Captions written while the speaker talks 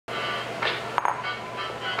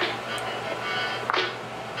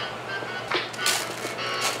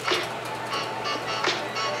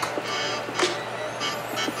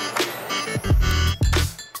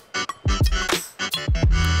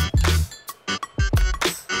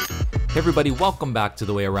Hey everybody, welcome back to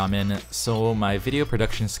The Way of Ramen. So my video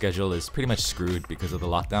production schedule is pretty much screwed because of the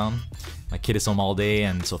lockdown. My kid is home all day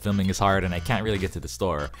and so filming is hard and I can't really get to the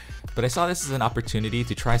store. But I saw this as an opportunity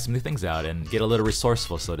to try some new things out and get a little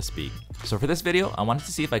resourceful, so to speak. So for this video, I wanted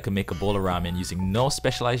to see if I could make a bowl of ramen using no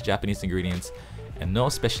specialized Japanese ingredients and no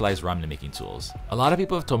specialized ramen making tools. A lot of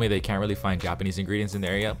people have told me they can't really find Japanese ingredients in the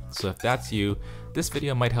area, so if that's you, this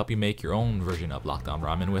video might help you make your own version of lockdown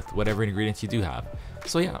ramen with whatever ingredients you do have.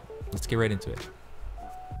 So yeah, let's get right into it.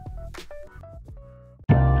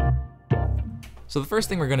 So the first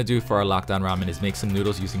thing we're going to do for our lockdown ramen is make some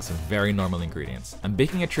noodles using some very normal ingredients. I'm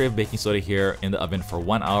baking a tray of baking soda here in the oven for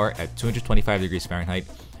 1 hour at 225 degrees Fahrenheit.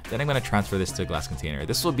 Then I'm going to transfer this to a glass container.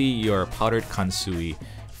 This will be your powdered kansui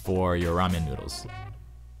for your ramen noodles.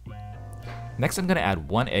 Next, I'm going to add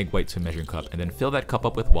 1 egg white to a measuring cup and then fill that cup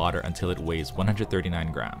up with water until it weighs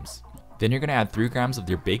 139 grams. Then you're going to add 3 grams of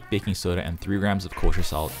your baked baking soda and 3 grams of kosher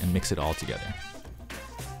salt and mix it all together.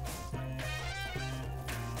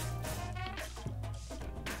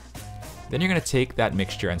 Then you're going to take that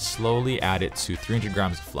mixture and slowly add it to 300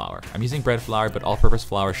 grams of flour. I'm using bread flour, but all-purpose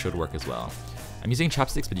flour should work as well. I'm using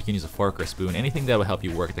chopsticks, but you can use a fork or a spoon, anything that will help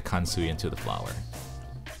you work the kansui into the flour.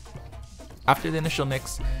 After the initial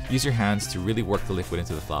mix, use your hands to really work the liquid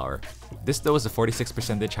into the flour. This dough is a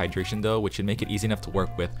 46% hydration dough, which should make it easy enough to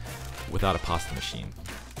work with without a pasta machine.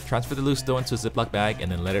 Transfer the loose dough into a Ziploc bag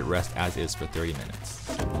and then let it rest as is for 30 minutes.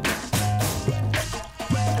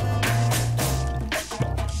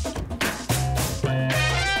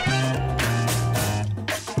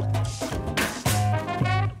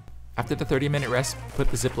 After the 30-minute rest, put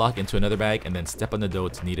the Ziploc into another bag and then step on the dough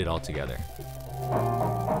to knead it all together.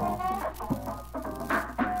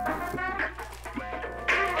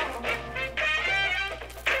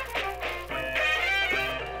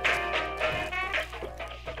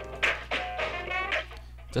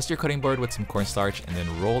 Dust your cutting board with some cornstarch and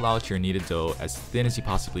then roll out your kneaded dough as thin as you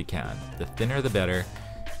possibly can. The thinner the better.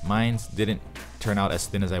 Mine didn't turn out as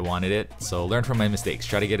thin as I wanted it, so learn from my mistakes.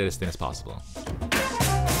 Try to get it as thin as possible.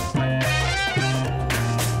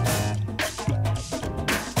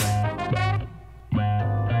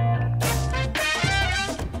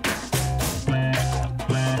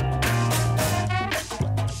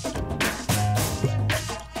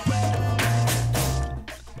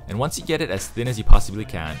 And once you get it as thin as you possibly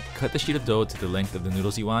can, cut the sheet of dough to the length of the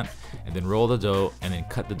noodles you want, and then roll the dough and then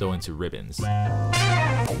cut the dough into ribbons.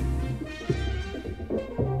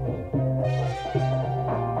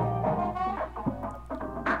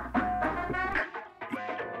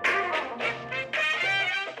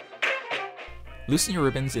 Loosen your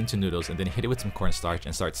ribbons into noodles and then hit it with some cornstarch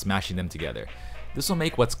and start smashing them together. This will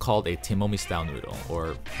make what's called a Temomi style noodle,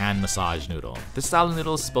 or hand massage noodle. This style of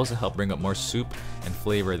noodle is supposed to help bring up more soup and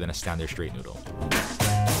flavor than a standard straight noodle.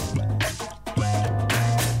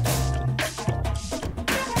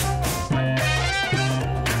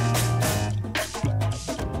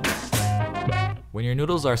 When your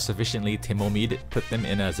noodles are sufficiently temomied, put them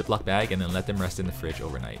in a Ziploc bag and then let them rest in the fridge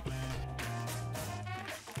overnight.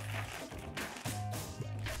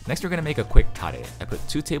 Next, we're going to make a quick tare. I put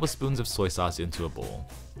 2 tablespoons of soy sauce into a bowl.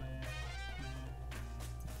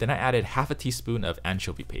 Then I added half a teaspoon of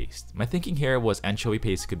anchovy paste. My thinking here was anchovy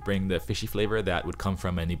paste could bring the fishy flavor that would come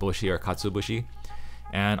from a niboshi or katsuobushi,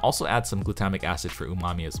 and also add some glutamic acid for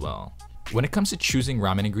umami as well. When it comes to choosing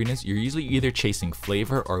ramen ingredients, you're usually either chasing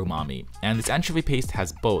flavor or umami, and this anchovy paste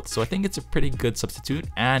has both, so I think it's a pretty good substitute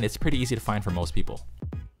and it's pretty easy to find for most people.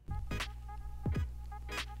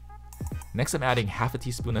 Next, I'm adding half a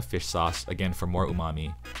teaspoon of fish sauce, again for more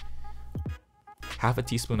umami, half a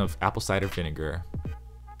teaspoon of apple cider vinegar,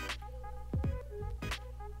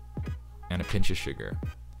 and a pinch of sugar.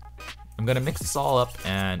 I'm gonna mix this all up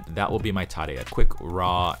and that will be my tare, a quick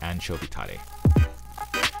raw anchovy tare.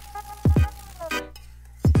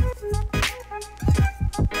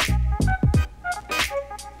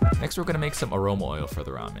 Next, we're gonna make some aroma oil for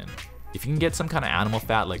the ramen. If you can get some kind of animal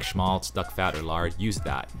fat like schmaltz, duck fat, or lard, use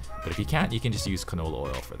that. But if you can't, you can just use canola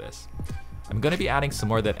oil for this. I'm going to be adding some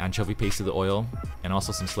more of that anchovy paste to the oil, and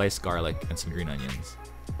also some sliced garlic and some green onions.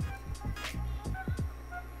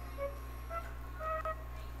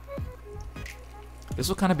 This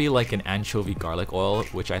will kind of be like an anchovy garlic oil,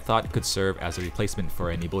 which I thought could serve as a replacement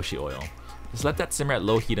for a niboshi oil. Just let that simmer at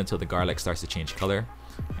low heat until the garlic starts to change color,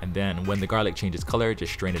 and then when the garlic changes color,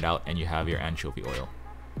 just strain it out and you have your anchovy oil.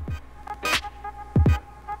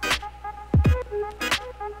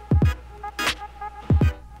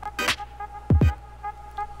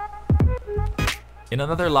 In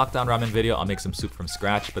another lockdown ramen video, I'll make some soup from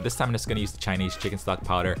scratch, but this time I'm just going to use the Chinese chicken stock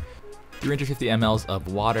powder. 350 ml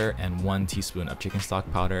of water, and 1 teaspoon of chicken stock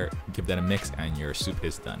powder. Give that a mix and your soup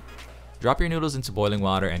is done. Drop your noodles into boiling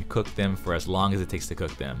water and cook them for as long as it takes to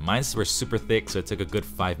cook them. Mine were super thick, so it took a good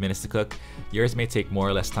 5 minutes to cook. Yours may take more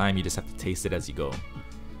or less time, you just have to taste it as you go.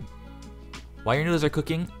 While your noodles are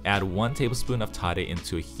cooking, add 1 tablespoon of Tare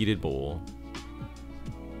into a heated bowl,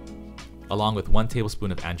 along with 1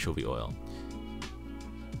 tablespoon of anchovy oil.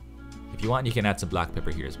 If you want, you can add some black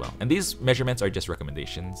pepper here as well. And these measurements are just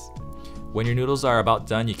recommendations. When your noodles are about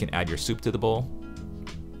done, you can add your soup to the bowl.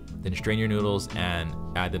 Then strain your noodles and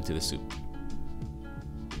add them to the soup.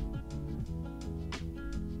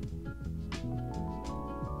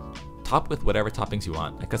 Top with whatever toppings you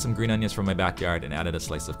want. I cut some green onions from my backyard and added a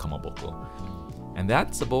slice of kamaboko. And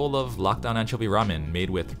that's a bowl of lockdown anchovy ramen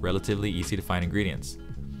made with relatively easy to find ingredients.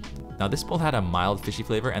 Now this bowl had a mild fishy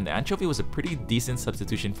flavor and the anchovy was a pretty decent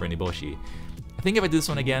substitution for niboshi. I think if I do this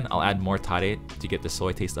one again, I'll add more tare to get the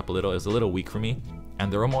soy taste up a little. It was a little weak for me.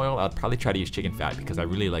 And the aroma oil, I'd probably try to use chicken fat because I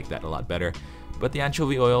really like that a lot better. But the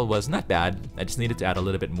anchovy oil was not bad. I just needed to add a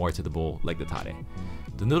little bit more to the bowl like the tare.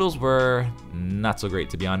 The noodles were not so great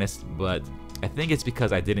to be honest, but I think it's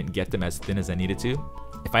because I didn't get them as thin as I needed to.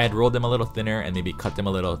 If I had rolled them a little thinner and maybe cut them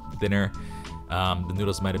a little thinner, the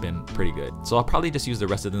noodles might have been pretty good. So I'll probably just use the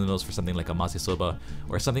rest of the noodles for something like a maze soba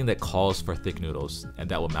or something that calls for thick noodles, and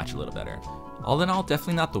that will match a little better. All in all,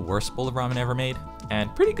 definitely not the worst bowl of ramen ever made,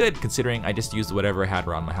 and pretty good considering I just used whatever I had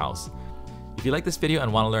around my house. If you like this video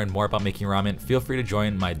and want to learn more about making ramen, feel free to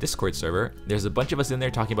join my Discord server. There's a bunch of us in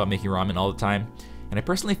there talking about making ramen all the time, and I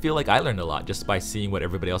personally feel like I learned a lot just by seeing what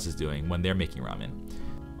everybody else is doing when they're making ramen.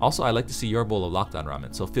 Also, I'd like to see your bowl of lockdown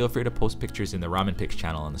ramen, so feel free to post pictures in the Ramen Pics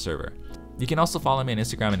channel on the server. You can also follow me on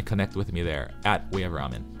Instagram and connect with me there,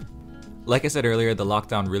 @WayofRamen. Like I said earlier, the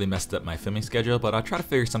lockdown really messed up my filming schedule, but I'll try to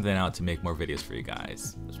figure something out to make more videos for you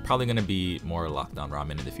guys. There's probably going to be more lockdown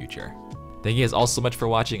ramen in the future. Thank you guys all so much for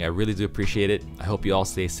watching, I really do appreciate it. I hope you all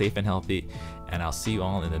stay safe and healthy, and I'll see you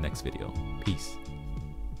all in the next video. Peace.